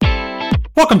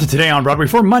Welcome to Today on Broadway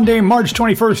for Monday, March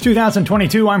 21st,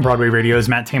 2022. I'm Broadway Radio's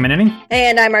Matt Tamanini.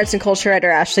 And I'm arts and culture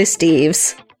writer Ashley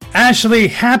Steves. Ashley,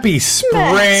 happy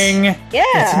spring. Yeah.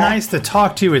 It's nice to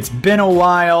talk to you. It's been a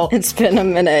while. It's been a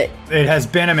minute. It has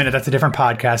been a minute. That's a different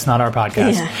podcast, not our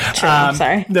podcast. Yeah, true. I'm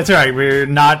sorry. That's all right. We're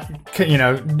not,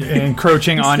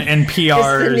 encroaching on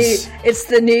NPR's. It's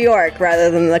the New York rather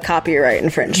than the copyright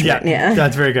infringement. Yeah.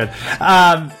 That's very good.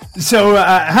 So,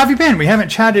 how have you been? We haven't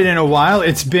chatted in a while.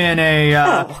 It's been been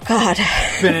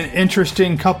an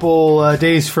interesting couple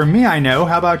days for me, I know.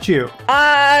 How about you?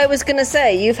 I was going to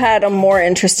say, you've had a more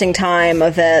interesting time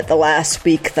of it the last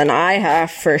week than I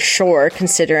have, for sure,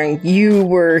 considering you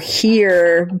were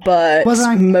here, but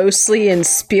mostly in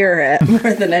spirit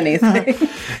more than anything.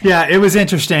 Yeah, it was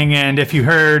interesting. And if you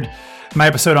heard my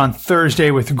episode on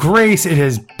Thursday with Grace, it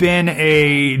has been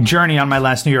a journey on my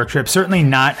last New York trip. Certainly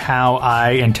not how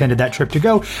I intended that trip to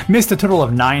go. Missed a total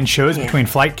of 9 shows between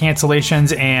flight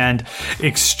cancellations and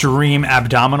extreme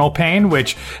abdominal pain,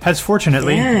 which has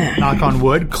fortunately, knock on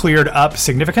wood, cleared up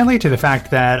significantly to the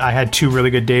fact that I had 2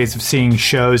 really good days of seeing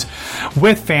shows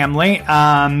with family.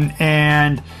 I'm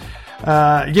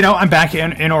back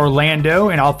in Orlando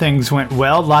and all things went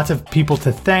well. Lots of people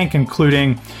to thank,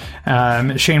 including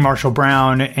Shane Marshall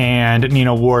Brown and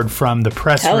Nina Ward from the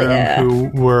press room, who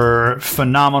were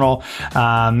phenomenal.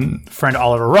 Friend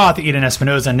Oliver Roth, Eden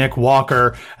Espinoza, Nick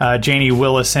Walker, Janie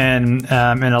Willison,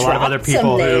 and a lot of other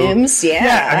people names.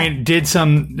 Did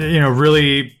some,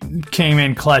 really came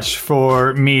in clutch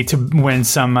for me to win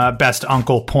some best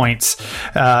uncle points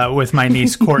with my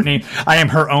niece Courtney. I am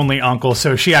her only uncle,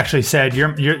 so she actually said,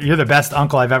 "You're the best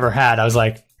uncle I've ever had." I was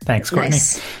like, "Thanks, Courtney."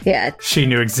 Nice. Yeah. She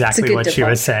knew exactly what she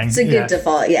was saying. It's a good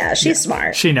default. Yeah, she's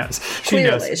smart. She knows.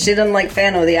 Clearly. She didn't like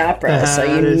Phantom of the Opera,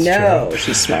 so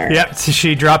she's smart. Yep. So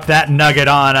she dropped that nugget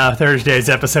on Thursday's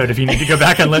episode if you need to go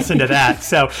back and listen to that.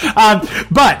 So,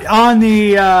 but on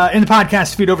the in the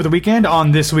podcast feed over the weekend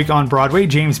on This Week on Broadway,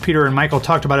 James, Peter, and Michael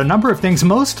talked about a number of things,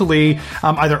 mostly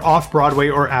either off Broadway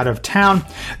or out of town.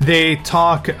 They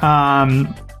talk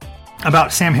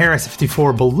about Sam Harris,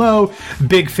 54 Below,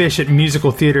 Big Fish at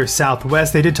Musical Theater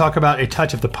Southwest. They did talk about A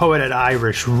Touch of the Poet at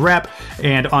Irish Rep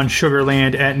and On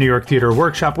Sugarland at New York Theater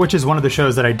Workshop, which is one of the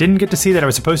shows that I didn't get to see that I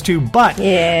was supposed to, but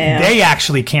they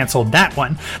actually canceled that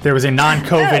one. There was a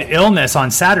non-COVID illness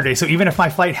on Saturday, so even if my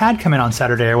flight had come in on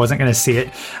Saturday, I wasn't going to see it.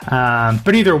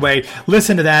 But either way,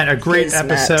 listen to that. A great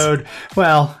episode.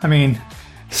 Well,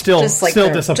 Still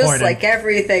disappointing. Just like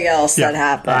everything else that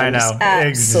happens. I know.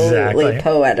 Absolutely exactly.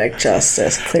 Poetic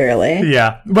justice, clearly.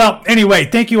 Yeah. Well, anyway,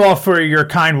 thank you all for your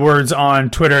kind words on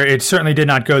Twitter. It certainly did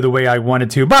not go the way I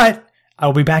wanted to, but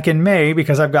I'll be back in May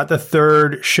because I've got the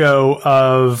 3rd show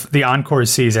of the Encore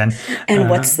season.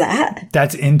 And what's that?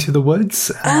 That's Into the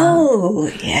Woods.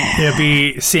 You'll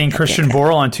be seeing Christian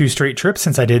Borle on 2 straight trips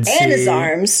since I did see... And his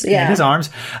arms. Yeah. And his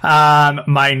arms.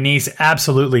 My niece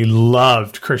absolutely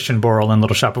loved Christian Borle in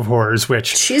Little Shop of Horrors,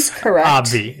 which... She's correct.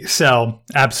 Obvi. So,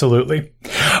 absolutely.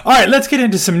 All right, let's get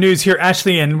into some news here,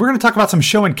 Ashley, and we're going to talk about some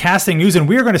show and casting news, and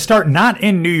we're going to start not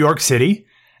in New York City,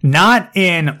 not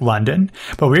in London,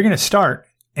 but we're going to start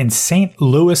in St.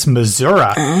 Louis,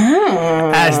 Missouri,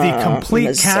 as the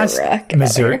complete cast.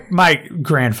 Missouri. My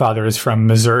grandfather is from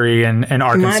Missouri and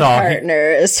Arkansas. My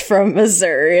partner is from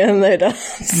Missouri, and they don't.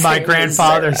 My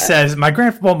grandfather says my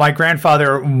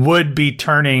grandfather would be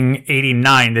turning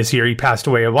 89 this year. He passed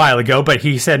away a while ago, but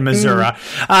he said Missouri.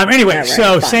 Anyway,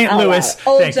 so St. Louis,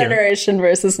 old generation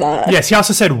versus not. Yes, he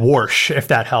also said Warsh, if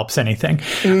that helps anything.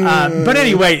 But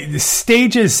anyway,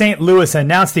 Stages St. Louis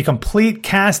announced the complete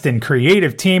cast and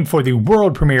creative team for the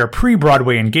world premiere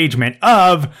pre-Broadway engagement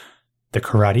of The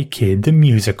Karate Kid, the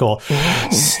musical.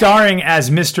 Ooh. Starring as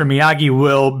Mr. Miyagi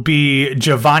will be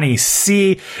Giovanni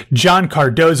C. John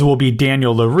Cardozo will be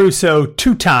Daniel LaRusso.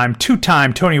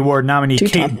 Two-time Tony Award nominee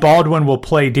Kate Baldwin will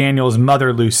play Daniel's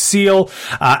mother, Lucille.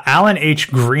 Alan H.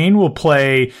 Green will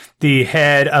play the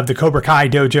head of the Cobra Kai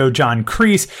dojo, John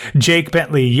Kreese. Jake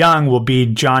Bentley Young will be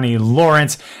Johnny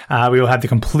Lawrence. We will have the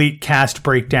complete cast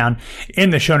breakdown in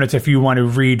the show notes if you want to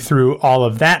read through all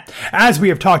of that. As we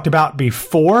have talked about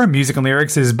before, music and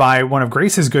lyrics is by one of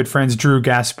Grace's good friends, Drew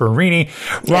Gasparini.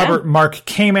 Yeah. Robert Mark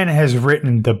Kamen has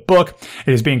written the book.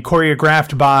 It is being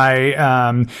choreographed by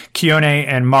Keone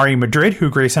and Mari Madrid,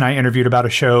 who Grace and I interviewed about a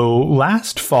show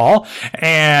last fall.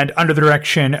 And under the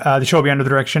direction, the show will be under the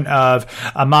direction of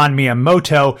Aman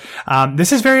Miyamoto.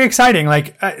 This is very exciting.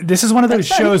 This is one of those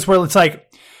shows where it's like,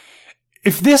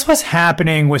 if this was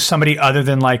happening with somebody other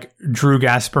than Drew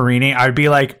Gasparini, I would be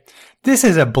like, this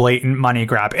is a blatant money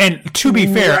grab. And to be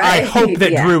fair, right. I hope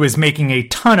that Drew is making a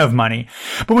ton of money.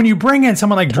 But when you bring in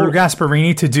someone like Drew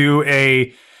Gasparini to do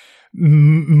a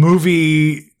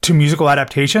movie to musical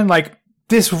adaptation, like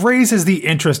this raises the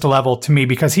interest level to me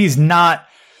because he's not,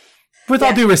 with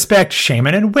all due respect,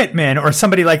 Shaman and Whitman or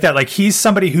somebody like that. Like he's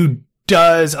somebody who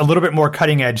does a little bit more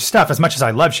cutting edge stuff. As much as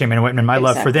I love Shaman and Whitman, my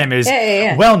love for them is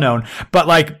well known. But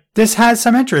like this has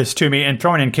some interest to me, and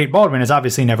throwing in Kate Baldwin is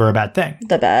obviously never a bad thing.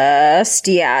 The best.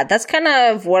 Yeah, that's kind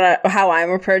of how I'm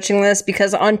approaching this,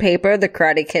 because on paper, the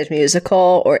Karate Kid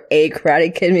musical or a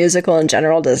Karate Kid musical in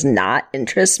general does not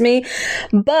interest me.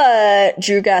 But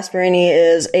Drew Gasparini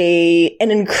is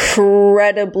an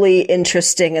incredibly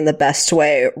interesting, in the best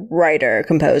way, writer,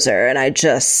 composer. And I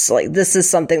just, like, this is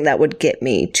something that would get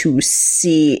me to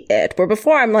see it. Where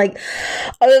before I'm like,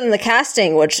 other than the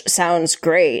casting, which sounds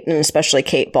great, and especially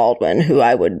Kate Baldwin, who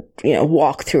I would,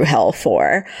 walk through hell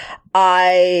for.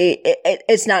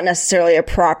 It's not necessarily a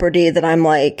property that I'm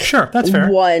like, sure, that's fair.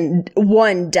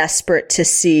 One desperate to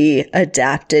see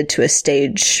adapted to a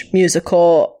stage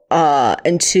musical,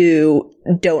 and two,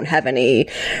 don't have any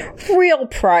real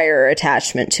prior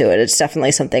attachment to it. It's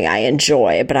definitely something I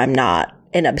enjoy, but I'm not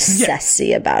an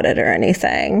obsessy about it or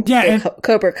anything. Yeah.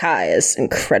 Cobra Kai is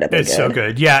incredibly good. It's so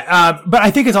good. Yeah. But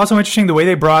I think it's also interesting the way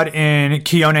they brought in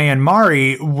Keone and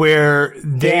Mari, where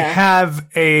they have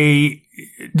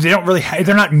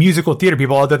they're not musical theater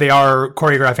people, although they are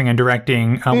choreographing and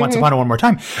directing Once Upon a One More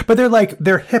Time. But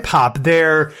they're hip hop.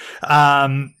 They're,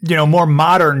 more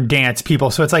modern dance people.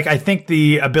 So it's like, I think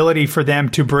the ability for them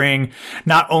to bring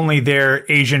not only their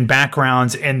Asian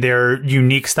backgrounds and their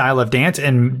unique style of dance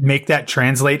and make that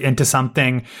translate into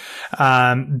something,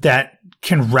 that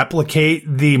can replicate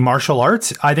the martial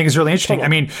arts, I think is really interesting.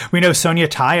 Totally. I mean, we know Sonia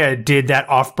Taya did that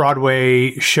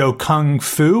off-Broadway show Kung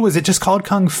Fu. Was it just called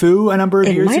Kung Fu a number of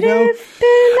years ago? It might have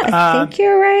been. I think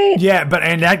you're right. Yeah,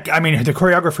 the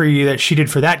choreography that she did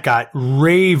for that got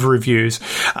rave reviews.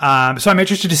 So I'm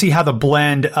interested to see how the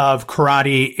blend of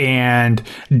karate and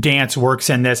dance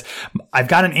works in this. I've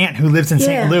got an aunt who lives in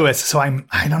St. Louis, so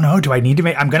I don't know. Do I need to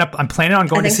make, I'm planning on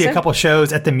going to see a couple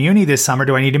shows at the Muni this summer.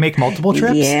 Do I need to make multiple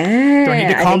trips? Yeah. Do I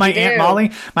need to call my Aunt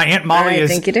Molly? My Aunt Molly I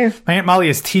think you do. My Aunt Molly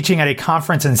is teaching at a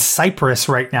conference in Cyprus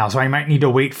right now, so I might need to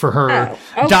wait for her.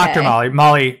 Okay. Dr. Molly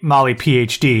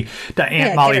PhD,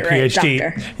 Aunt Molly PhD.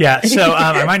 Doctor. Yeah, so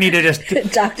I might need to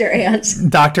just Dr. Aunt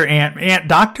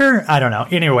Doctor. I don't know.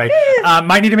 Anyway,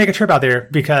 might need to make a trip out there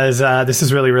because this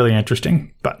is really, really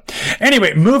interesting. But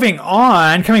anyway, moving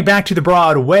on, coming back to the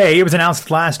Broadway, it was announced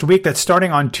last week that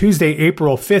starting on Tuesday,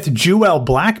 April 5th, Jewel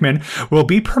Blackman will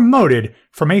be promoted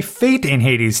from a fate in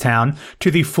Hadestown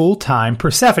to the full-time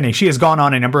Persephone. She has gone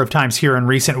on a number of times here in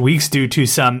recent weeks due to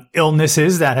some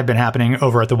illnesses that have been happening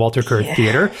over at the Walter Kerr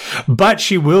Theater. But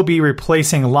she will be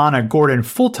replacing Lana Gordon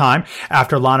full-time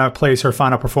after Lana plays her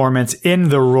final performance in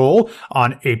the role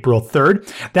on April 3rd.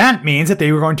 That means that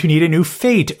they were going to need a new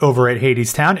fate over at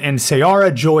Hadestown, and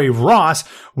Sayara Joy Ross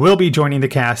will be joining the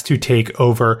cast to take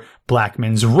over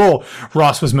Blackman's role.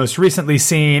 Ross was most recently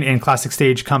seen in Classic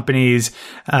Stage Company's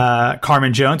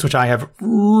Carmen Jones, which I have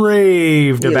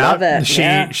raved about. Love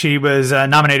it. She was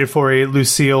nominated for a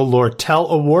Lucille Lortel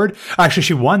Award. Actually,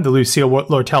 she won the Lucille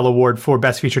Lortel Award for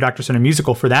Best Featured Actress in a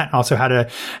Musical for that. Also had a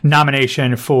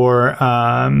nomination for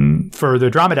the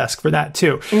Drama Desk for that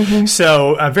too.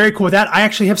 So very cool with that. I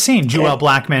actually have seen Jewel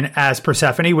Blackman as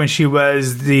Persephone when she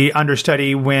was the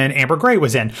understudy when Amber Gray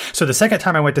was in. So the second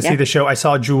time I went to see the show, I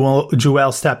saw Jewel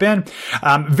step in.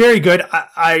 Very good.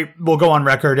 I will go on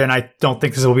record, and I don't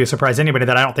think this will be a surprise to anybody,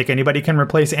 that I don't think anybody can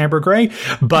replace Amber Gray,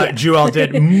 but Jewel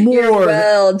did more. You're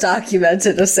well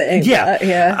documented as saying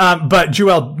that. But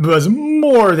Jewel was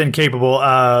more than capable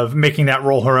of making that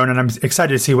role her own, and I'm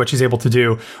excited to see what she's able to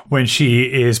do when she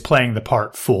is playing the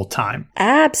part full time.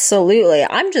 Absolutely.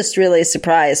 I'm just really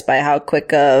surprised by how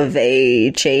quick of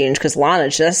a change, because Lana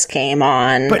just came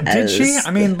on. But did she?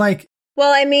 I mean, like,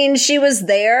 well, I mean, she was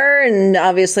there and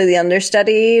obviously the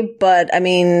understudy, but I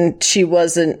mean, she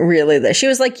wasn't really there. She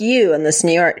was like you on this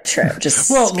New York trip. Just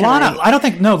Lana, I don't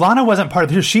think, Lana wasn't part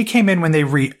of this. She came in when they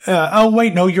oh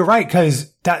wait, no, you're right.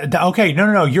 Cause okay,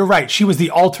 no, you're right. She was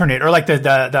the alternate, or like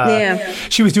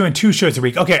she was doing 2 shows a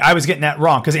week. Okay. I was getting that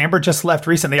wrong because Amber just left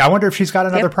recently. I wonder if she's got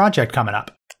another project coming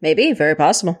up. Maybe. Very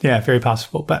possible. Yeah, very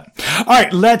possible. But all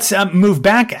right, let's move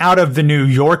back out of the New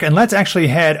York and let's actually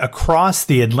head across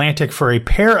the Atlantic for a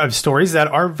pair of stories that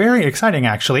are very exciting,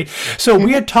 actually. So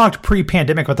we had talked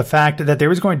pre-pandemic about the fact that there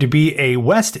was going to be a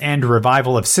West End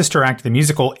revival of Sister Act the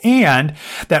musical, and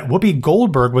that Whoopi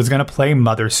Goldberg was going to play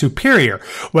Mother Superior.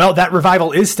 Well, that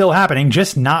revival is still happening,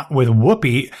 just not with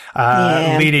Whoopi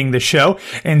leading the show.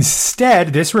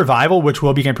 Instead, this revival, which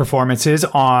will begin performances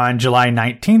on July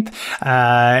 19th,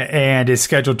 and is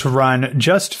scheduled to run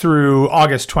just through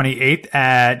August 28th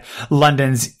at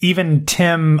London's Even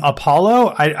Tim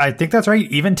Apollo. I think that's right,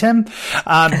 Even Tim.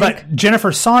 But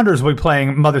Jennifer Saunders will be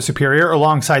playing Mother Superior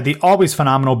alongside the always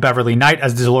phenomenal Beverly Knight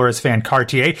as Dolores Van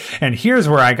Cartier. And here's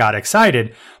where I got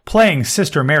excited, playing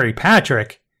Sister Mary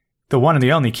Patrick, the one and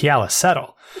the only Keala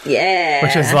Settle. Yeah.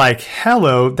 Which is like,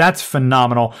 hello, that's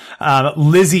phenomenal.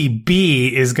 Lizzie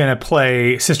B is going to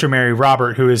play Sister Mary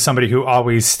Robert, who is somebody who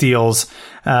always steals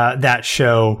that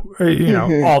show,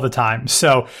 all the time.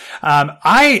 So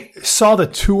I saw the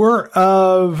tour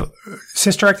of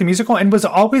Sister Act the Musical and was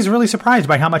always really surprised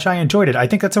by how much I enjoyed it. I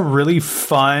think that's a really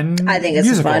fun I think it's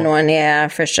musical. A fun one, yeah,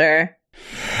 for sure.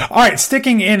 All right,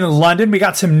 sticking in London, we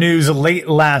got some news late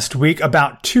last week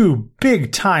about two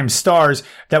big-time stars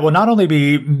that will not only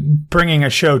be bringing a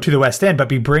show to the West End, but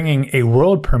be bringing a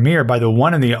world premiere by the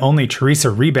one and the only Teresa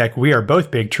Rebeck. We are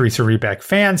both big Teresa Rebeck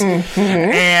fans. Mm-hmm.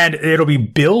 And it'll be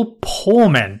Bill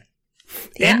Pullman,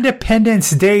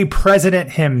 Independence Day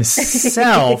president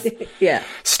himself,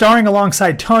 starring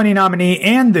alongside Tony nominee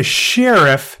and the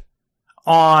sheriff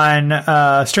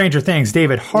on Stranger Things,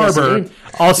 David Harbour.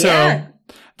 Also,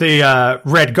 the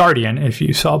Red Guardian, if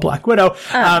you saw Black Widow.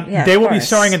 They will be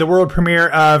starring in the world premiere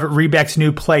of Rebeck's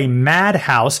new play,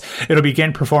 Madhouse. It'll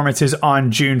begin performances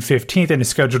on June 15th and is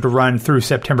scheduled to run through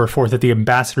September 4th at the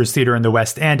Ambassadors Theatre in the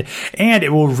West End. And it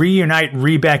will reunite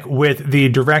Rebeck with the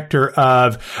director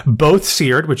of both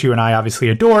Seared, which you and I obviously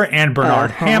adore, and Bernard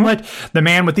Hamlet, the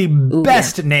man with the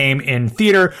best name in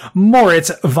theater, Moritz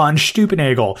von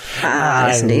Stupenagel.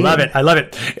 I love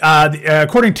it.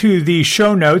 According to the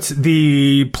show notes,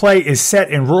 the play is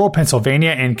set in rural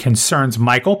Pennsylvania and concerns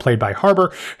Michael, played by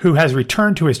Harbour, who has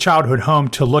returned to his childhood home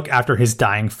to look after his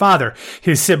dying father.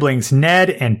 His siblings Ned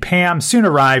and Pam soon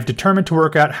arrive, determined to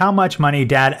work out how much money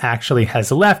Dad actually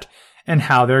has left and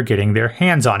how they're getting their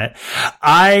hands on it.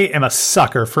 I am a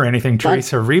sucker for anything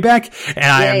Teresa Rebeck, and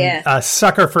I am a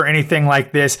sucker for anything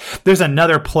like this. There's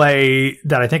another play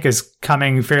that I think is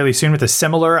coming fairly soon with a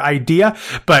similar idea,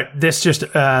 but this just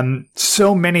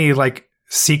so many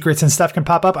secrets and stuff can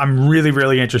pop up. I'm really,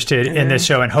 really interested in this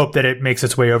show and hope that it makes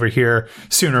its way over here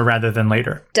sooner rather than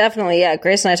later. Definitely, yeah.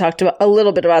 Grace and I talked a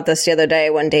little bit about this the other day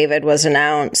when David was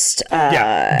announced.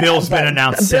 Bill's been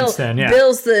announced since then. Yeah,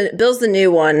 Bill's the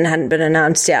new one, hadn't been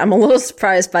announced yet. I'm a little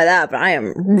surprised by that, but I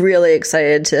am really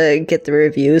excited to get the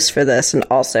reviews for this and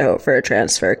also hope for a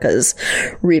transfer because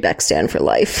Rebeck stand for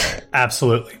life.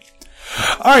 Absolutely.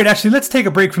 All right, actually, let's take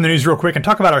a break from the news real quick and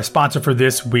talk about our sponsor for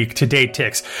this week, Today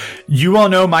Ticks. You all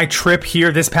know my trip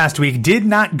here this past week did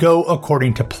not go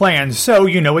according to plan, so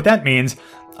you know what that means.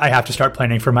 I have to start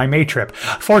planning for my May trip.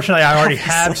 Fortunately, I already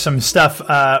have some stuff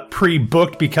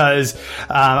pre-booked because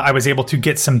I was able to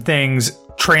get some things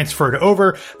transferred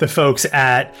over. The folks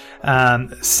at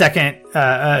Second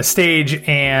Stage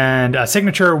and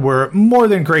Signature were more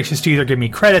than gracious to either give me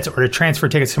credits or to transfer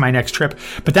tickets to my next trip.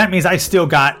 But that means I still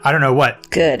got, I don't know what,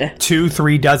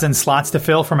 2-3 dozen slots to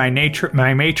fill for my May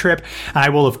trip. I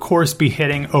will, of course, be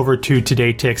heading over to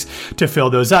Today Ticks to fill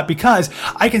those up because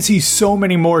I can see so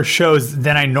many more shows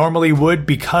than I normally would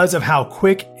because of how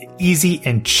quick, easy,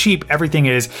 and cheap everything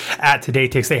is at Today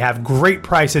Ticks. They have great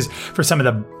prices for some of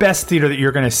the best theater that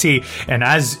you're going to see. And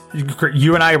as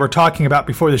you and I were talking about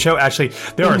before the show, Ashley,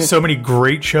 there are so many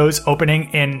great shows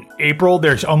opening in April.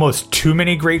 There's almost too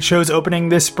many great shows opening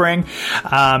this spring.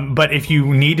 But if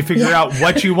you need to figure out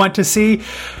what you want to see,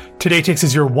 Today Ticks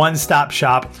is your one-stop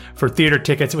shop for theater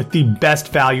tickets with the best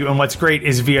value. And what's great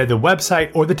is via the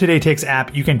website or the Today Ticks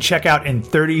app, you can check out in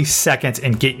 30 seconds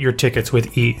and get your tickets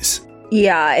with ease.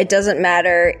 Yeah, it doesn't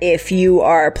matter if you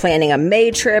are planning a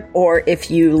May trip or if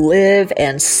you live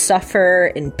and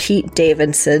suffer in Pete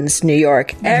Davidson's New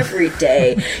York every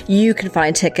day. You can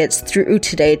find tickets through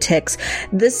Today Ticks.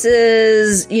 This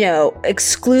is,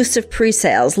 exclusive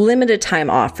pre-sales, limited time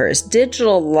offers,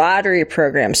 digital lottery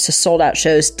programs to sold out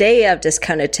shows, day of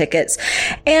discounted tickets.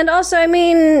 And also,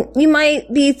 you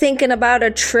might be thinking about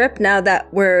a trip now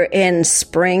that we're in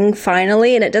spring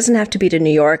finally, and it doesn't have to be to New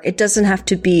York. It doesn't have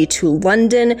to be to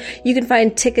London. You can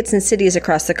find tickets in cities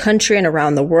across the country and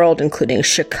around the world, including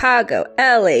Chicago,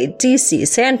 LA, DC,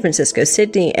 San Francisco,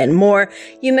 Sydney, and more.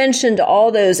 You mentioned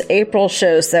all those April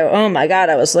shows, though. Oh my God,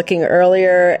 I was looking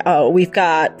earlier. We've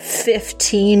got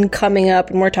 15 coming up,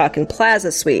 and we're talking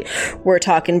Plaza Suite. We're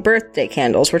talking Birthday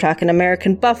Candles. We're talking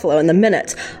American Buffalo and the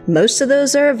Minutes. Most of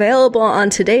those are available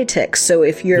on Today Ticks. So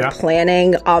if you're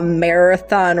planning a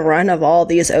marathon run of all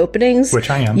these openings, which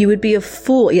I am, you would be a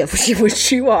fool. Yeah,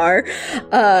 which you are.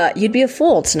 you'd be a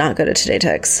fool to not go to Today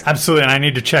Ticks. Absolutely, and I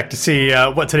need to check to see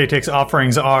what Today Ticks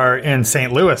offerings are in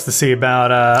St. Louis to see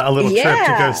about a little trip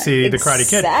to go see The Karate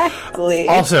Kid. Exactly.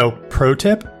 Also, pro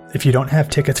tip, if you don't have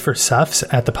tickets for Suffs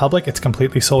at the public, it's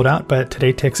completely sold out, but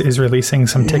Today Ticks is releasing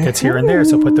some tickets here and there,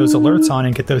 so put those alerts on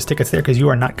and get those tickets there because you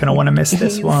are not going to want to miss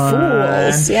this one.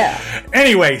 Fools, yeah.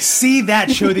 Anyway, see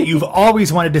that show that you've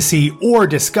always wanted to see or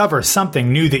discover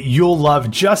something new that you'll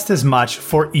love just as much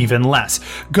for even less.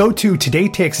 Go to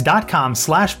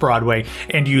todaytix.com/Broadway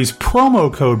and use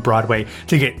promo code Broadway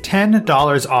to get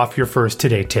 $10 off your first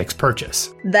Today Ticks purchase.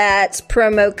 That's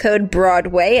promo code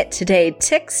Broadway at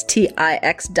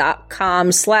todaytix.com/Broadway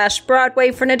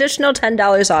for an additional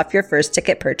 $10 off your first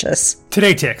ticket purchase.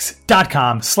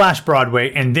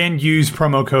 todaytix.com/Broadway and then use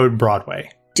promo code Broadway.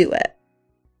 Do it.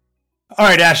 All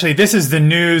right, Ashley, this is the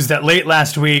news that late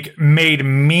last week made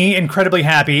me incredibly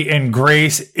happy and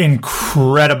Grace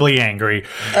incredibly angry.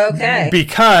 Okay.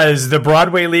 Because the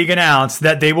Broadway League announced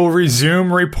that they will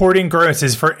resume reporting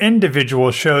grosses for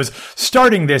individual shows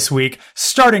starting this week,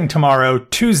 starting tomorrow,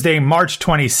 Tuesday, March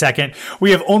 22nd.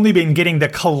 We have only been getting the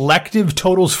collective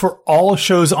totals for all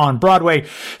shows on Broadway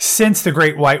since The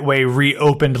Great White Way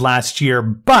reopened last year.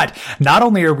 But not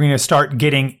only are we going to start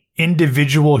getting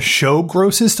individual show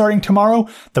grosses starting tomorrow,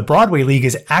 the Broadway League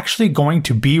is actually going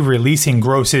to be releasing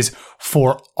grosses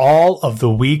for all of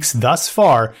the weeks thus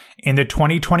far in the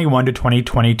 2021 to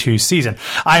 2022 season.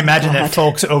 I imagine that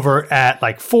folks over at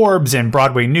like Forbes and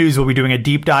Broadway News will be doing a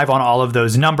deep dive on all of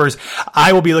those numbers.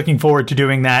 I will be looking forward to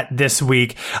doing that this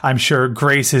week. I'm sure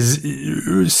Grace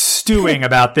is stewing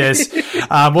about this.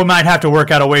 We might have to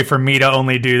work out a way for me to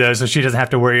only do those so she doesn't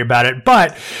have to worry about it.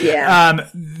 But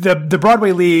the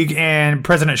Broadway League and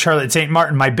President Charlotte St.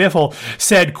 Martin, my biffle,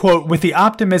 said, quote, with the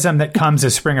optimism that comes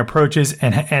as spring approaches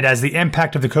and as the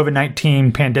impact of the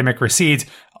COVID-19 pandemic recedes,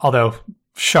 although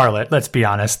Charlotte, let's be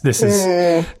honest, this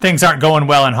is things aren't going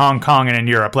well in Hong Kong and in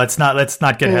Europe. Let's not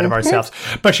get ahead of ourselves.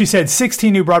 But she said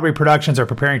 16 new Broadway productions are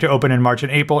preparing to open in March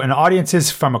and April, and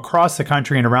audiences from across the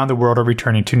country and around the world are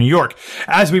returning to New York.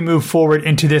 As we move forward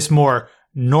into this more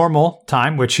normal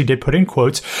time, which she did put in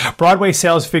quotes, Broadway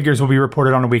sales figures will be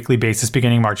reported on a weekly basis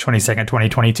beginning March 22nd,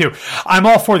 2022. I'm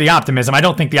all for the optimism. I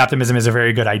don't think the optimism is a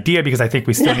very good idea because I think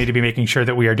we still need to be making sure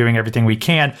that we are doing everything we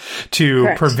can to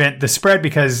prevent the spread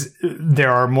because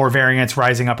there are more variants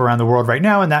rising up around the world right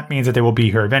now, and that means that they will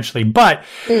be here eventually. But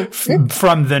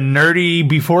from the nerdy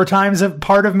before times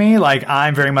part of me, like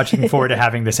I'm very much looking forward to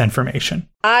having this information.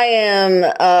 I am,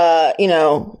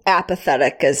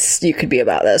 apathetic as you could be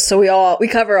about this. So we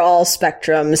cover all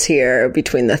spectrums here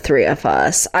between the three of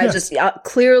us.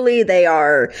 Clearly they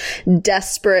are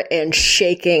desperate and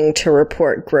shaking to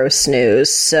report gross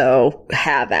news. So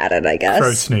have at it, I guess.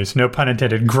 Gross news. No pun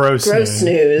intended. Gross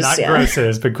news. Not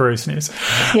grosses, but gross news.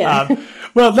 Yeah.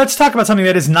 Well, let's talk about something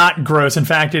that is not gross. In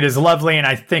fact, it is lovely, and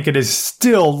I think it is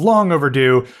still long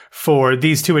overdue for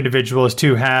these two individuals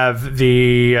to have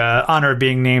the honor of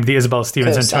being named the Isabel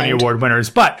Stevens and Tony Award winners.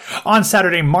 But on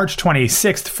Saturday, March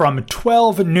 26th, from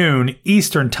 12 noon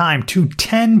Eastern Time to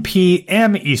 10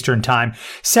 p.m. Eastern Time,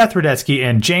 Seth Rudetsky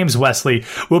and James Wesley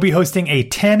will be hosting a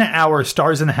 10-hour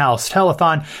Stars in the House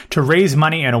telethon to raise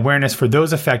money and awareness for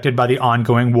those affected by the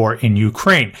ongoing war in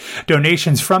Ukraine.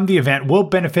 Donations from the event will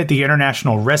benefit the International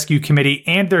Rescue Committee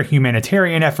and their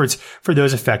humanitarian efforts for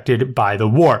those affected by the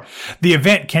war. The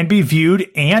event can be viewed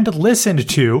and listened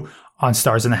to on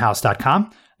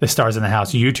starsinthehouse.com, the Stars in the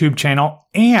House YouTube channel,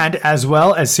 and as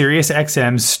well as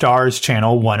SiriusXM's Stars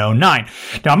Channel 109.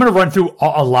 Now, I'm going to run through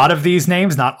a lot of these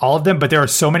names, not all of them, but there are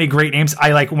so many great names.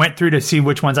 I went through to see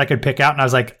which ones I could pick out, and I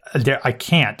was like, I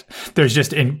can't. There's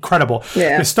just incredible.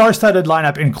 Yeah. The star-studded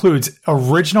lineup includes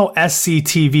original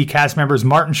SCTV cast members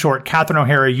Martin Short, Catherine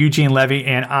O'Hara, Eugene Levy,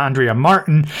 and Andrea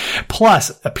Martin,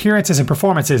 plus appearances and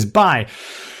performances by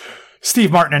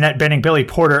Steve Martin, Annette Bening, Billy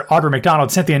Porter, Audra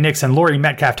McDonald, Cynthia Nixon, Laurie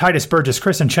Metcalf, Titus Burgess,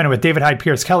 Kristen Chenoweth, David Hyde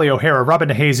Pierce, Kelly O'Hara, Robin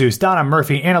DeJesus, Donna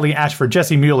Murphy, Annalee Ashford,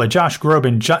 Jesse Mueller, Josh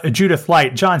Groban, Judith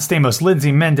Light, John Stamos,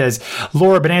 Lindsay Mendez,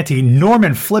 Laura Benanti,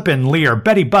 Norman Flippin Lear,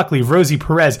 Betty Buckley, Rosie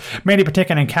Perez, Mandy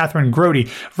Patinkin and Catherine Grody,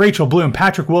 Rachel Bloom,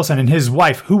 Patrick Wilson and his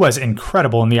wife, who was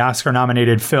incredible in the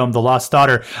Oscar-nominated film The Lost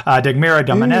Daughter, Dagmara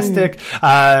Domanestic,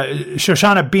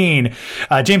 Shoshana Bean,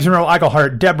 James Monroe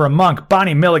Eichelhart, Deborah Monk,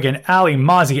 Bonnie Milligan, Ali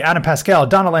Mozzie, Adam Pascal,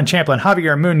 Donna Len Champlin,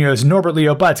 Javier Munoz, Norbert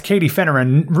Leo Butts, Katie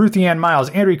Finneran, Ruthie Ann Miles,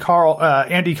 Andy Carl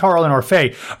and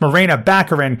Orfei, Morena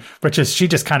Baccarin, she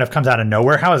just kind of comes out of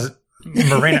nowhere. How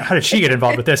did she get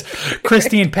involved with this?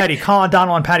 Christine Petty, Colin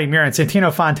Donnell and Patty Murin,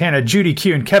 Santino Fontana, Judy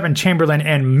Kuhn, Kevin Chamberlain,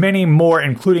 and many more,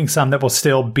 including some that will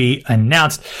still be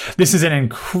announced. This is an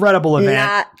incredible event.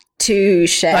 Not too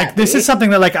shabby. Like, this is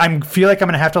something that, like, I feel like I'm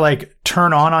going to have to, like,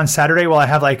 turn on Saturday while I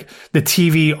have, like, the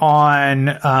TV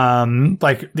on,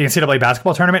 like, the NCAA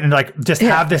basketball tournament and, like, just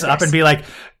have this up and be like,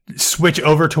 switch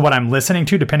over to what I'm listening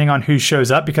to depending on who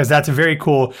shows up, because that's very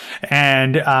cool.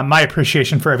 And my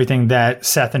appreciation for everything that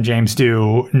Seth and James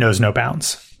do knows no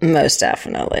bounds. Most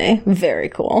definitely. Very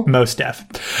cool. Most def.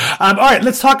 All right,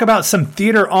 let's talk about some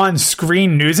theater on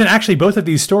screen news. And actually, both of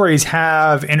these stories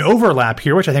have an overlap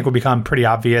here, which I think will become pretty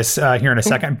obvious here in a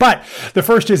second. But the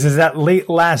first is that late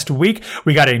last week,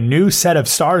 we got a new set of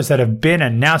stars that have been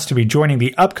announced to be joining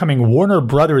the upcoming Warner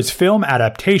Brothers film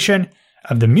adaptation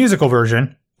of the musical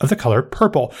version of The Color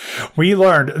Purple. We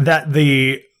learned that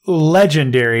the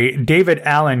legendary David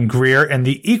Alan Grier and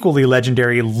the equally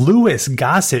legendary Louis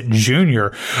Gossett Jr.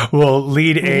 will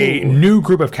lead a new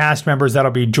group of cast members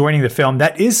that'll be joining the film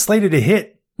that is slated to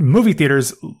hit movie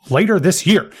theaters later this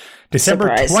year. December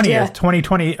 20th,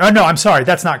 2020. Oh, no, I'm sorry.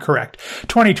 That's not correct.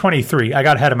 2023. I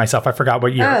got ahead of myself. I forgot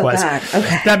what year it was. God.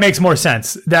 Okay. That makes more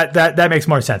sense. That makes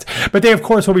more sense. But they, of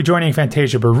course, will be joining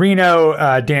Fantasia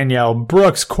Barrino, Danielle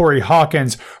Brooks, Corey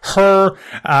Hawkins,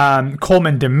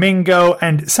 Coleman Domingo.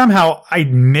 And somehow I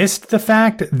missed the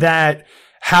fact that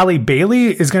Halle Bailey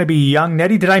is going to be young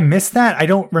Nettie. Did I miss that? I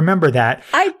don't remember that.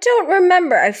 I don't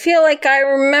remember. I feel like I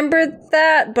remembered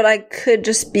that, but I could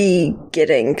just be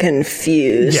getting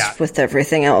confused with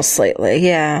everything else lately.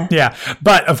 Yeah. Yeah.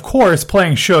 But of course,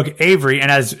 playing Shug Avery, and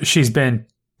as she's been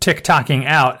TikToking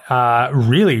out,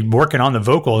 really working on the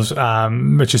vocals,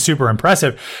 which is super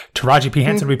impressive. Taraji P.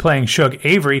 Henson will be playing Shug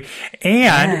Avery.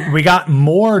 And we got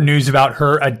more news about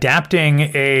her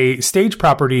adapting a stage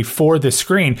property for the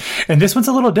screen. And this one's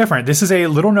a little different. This is a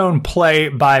little known play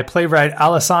by playwright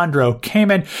Alessandro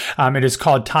Cayman. It is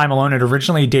called Time Alone. It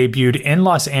originally debuted in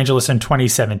Los Angeles in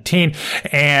 2017.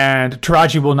 And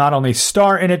Taraji will not only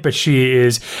star in it, but she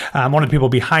is one of the people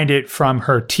behind it from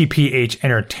her TPH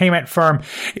Entertainment firm.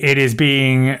 It is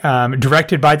being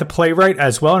directed by the playwright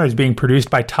as well, and it is being produced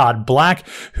by Todd Black,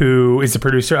 who is the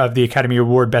producer of the Academy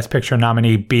Award Best Picture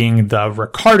nominee, being The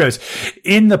Ricardos.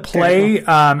 In the play,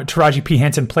 Taraji P.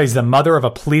 Henson plays the mother of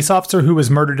a police officer who was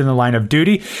murdered in the line of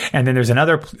duty, and then there's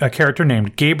another character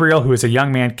named Gabriel, who is a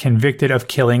young man convicted of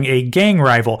killing a gang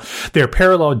rival. Their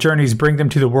parallel journeys bring them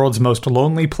to the world's most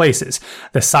lonely places,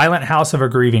 the silent house of a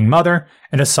grieving mother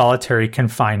and a solitary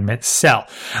confinement cell.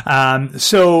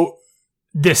 So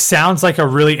this sounds like a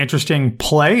really interesting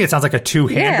play. It sounds like a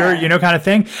two-hander, kind of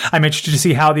thing. I'm interested to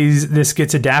see how this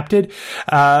gets adapted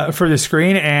for the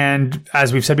screen. And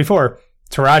as we've said before,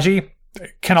 Taraji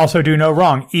can also do no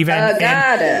wrong. Even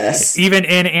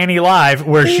in Annie Live,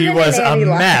 where she was a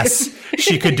mess,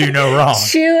 she could do no wrong.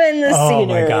 Chewing the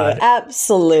scenery. My God.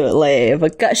 Absolutely.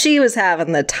 But she was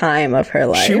having the time of her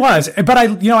life. She was. But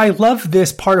I love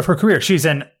this part of her career. She's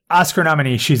an Oscar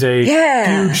nominee. She's a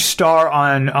huge star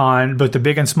on both the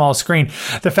big and small screen.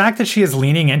 The fact that she is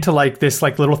leaning into this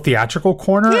little theatrical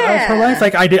corner of her life,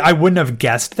 I wouldn't have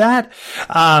guessed that.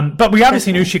 But we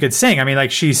obviously knew she could sing. I mean,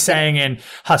 she sang in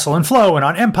Hustle and Flow and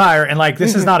on Empire, and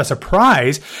this is not a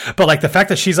surprise. But the fact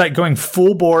that she's going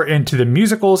full bore into the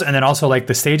musicals and then also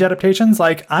the stage adaptations,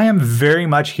 I am very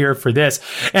much here for this.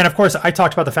 And of course, I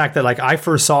talked about the fact that I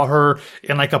first saw her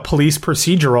in a police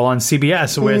procedural on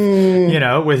CBS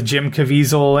with Jim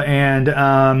Caviezel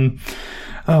and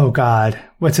oh God,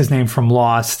 what's his name from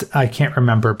Lost? I can't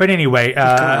remember. But anyway,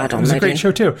 it was a great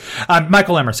show too.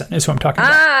 Michael Emerson is who I'm talking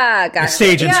about. Gotcha. The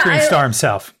stage and screen star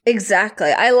himself.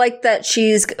 Exactly. I like that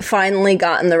she's finally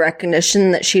gotten the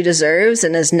recognition that she deserves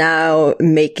and is now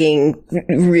making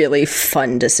really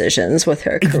fun decisions with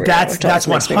her career. That's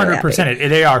 100% it.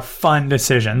 They are fun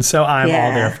decisions. So I'm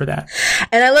all there for that.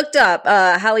 And I looked up,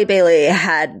 Halle Bailey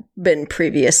had been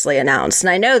previously announced.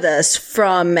 And I know this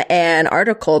from an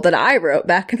article that I wrote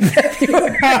back in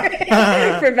February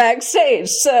for Backstage.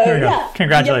 So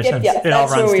congratulations. Yep. It all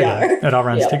runs together. It all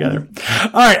runs together.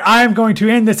 All right. I'm going to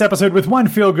end this episode with one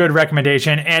feel-good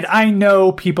recommendation. And I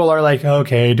know people are like,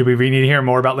 okay, do we need to hear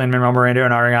more about Lin-Manuel Miranda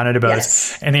and Ariana DeBose?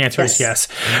 Yes. And the answer is yes.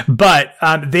 But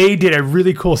they did a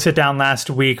really cool sit-down last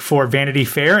week for Vanity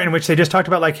Fair in which they just talked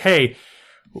about hey,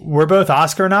 we're both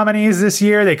Oscar nominees this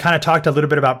year. They kind of talked a little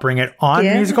bit about Bring It On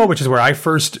musical, which is where I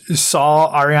first saw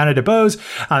Ariana DeBose.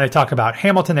 They talk about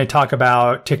Hamilton. They talk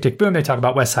about Tick, Tick, Boom. They talk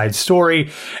about West Side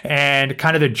Story and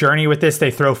kind of the journey with this.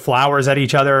 They throw flowers at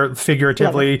each other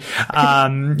figuratively,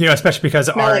 especially because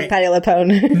Ari... like Patti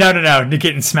LuPone. No.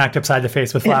 Getting smacked upside the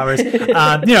face with flowers.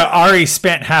 Ari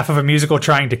spent half of a musical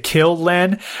trying to kill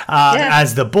Lynn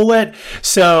as the bullet.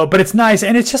 So, but it's nice.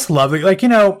 And it's just lovely.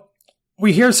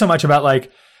 We hear so much about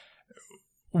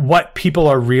what people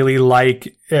are really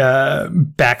like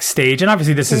backstage, and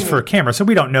obviously this is for camera, so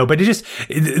we don't know, but it just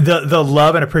the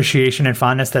love and appreciation and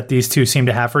fondness that these two seem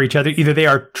to have for each other. Either they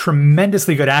are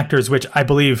tremendously good actors, which I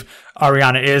believe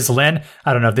Ariana is. Lynn,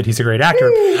 I don't know that he's a great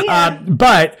actor,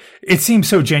 but it seems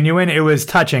so genuine. It was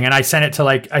touching, and I sent it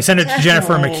to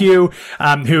Jennifer McHugh,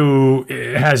 who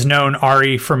has known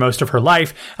Ari for most of her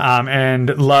life, and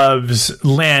loves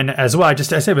Lynn as well. I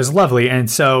said it was lovely, and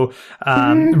so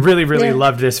really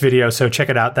loved this video. So check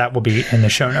it out. That will be in the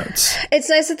show notes. It's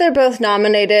nice that they're both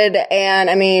nominated, and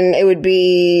I mean, it would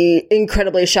be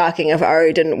incredibly shocking if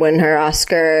Ari didn't win her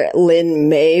Oscar. Lynn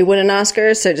may win an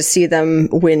Oscar, so to see them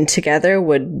win together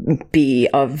would be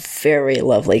a very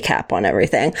lovely cap on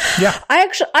everything. Yeah. I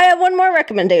have one more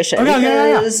recommendation.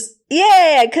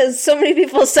 Because so many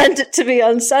people sent it to me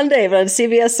on Sunday, but on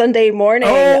CBS Sunday morning.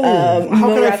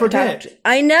 How could I forget?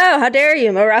 I know. How dare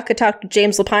you? Mo Rocca talked to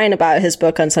James Lapine about his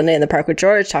book on Sunday in the Park with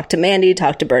George, talked to Mandy,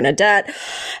 talked to Bernadette.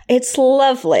 It's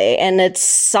lovely, and it's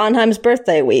Sondheim's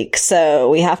birthday week, so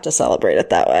we have to celebrate it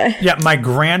that way. Yeah, my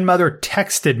grandmother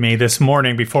texted me this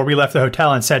morning before we left the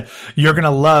hotel and said, "You're going to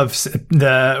love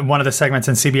one of the segments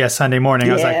in CBS Sunday morning."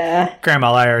 I was like,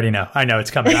 "Grandma, I already know. I know it's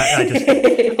coming.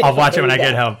 I'll watch it when I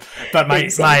get home." But my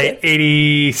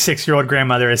 86-year-old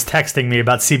grandmother is texting me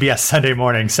about CBS Sunday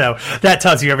morning, so that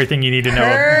tells you everything you need to know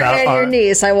about and your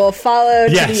niece. I will follow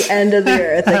to the end of the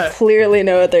earth. They clearly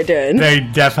know what they're doing. They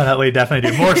definitely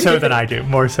do. More so than I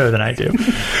do.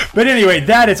 But anyway,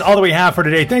 that is all that we have for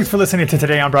today. Thanks for listening to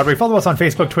Today on Broadway. Follow us on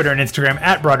Facebook, Twitter, and Instagram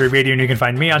at Broadway Radio, and you can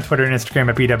find me on Twitter and Instagram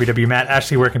at BWWMatt.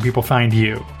 Ashley, where can people find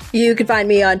you? You can find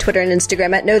me on Twitter and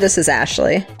Instagram at No This Is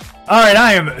Ashley. All right,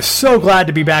 I am so glad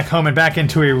to be back home and back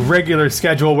into a regular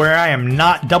schedule where I am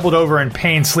not doubled over in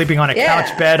pain sleeping on a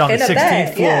couch bed on the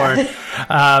 16th floor.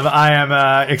 I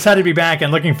am excited to be back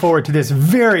and looking forward to this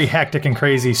very hectic and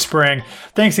crazy spring.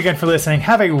 Thanks again for listening.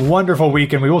 Have a wonderful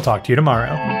week, and we will talk to you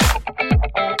tomorrow.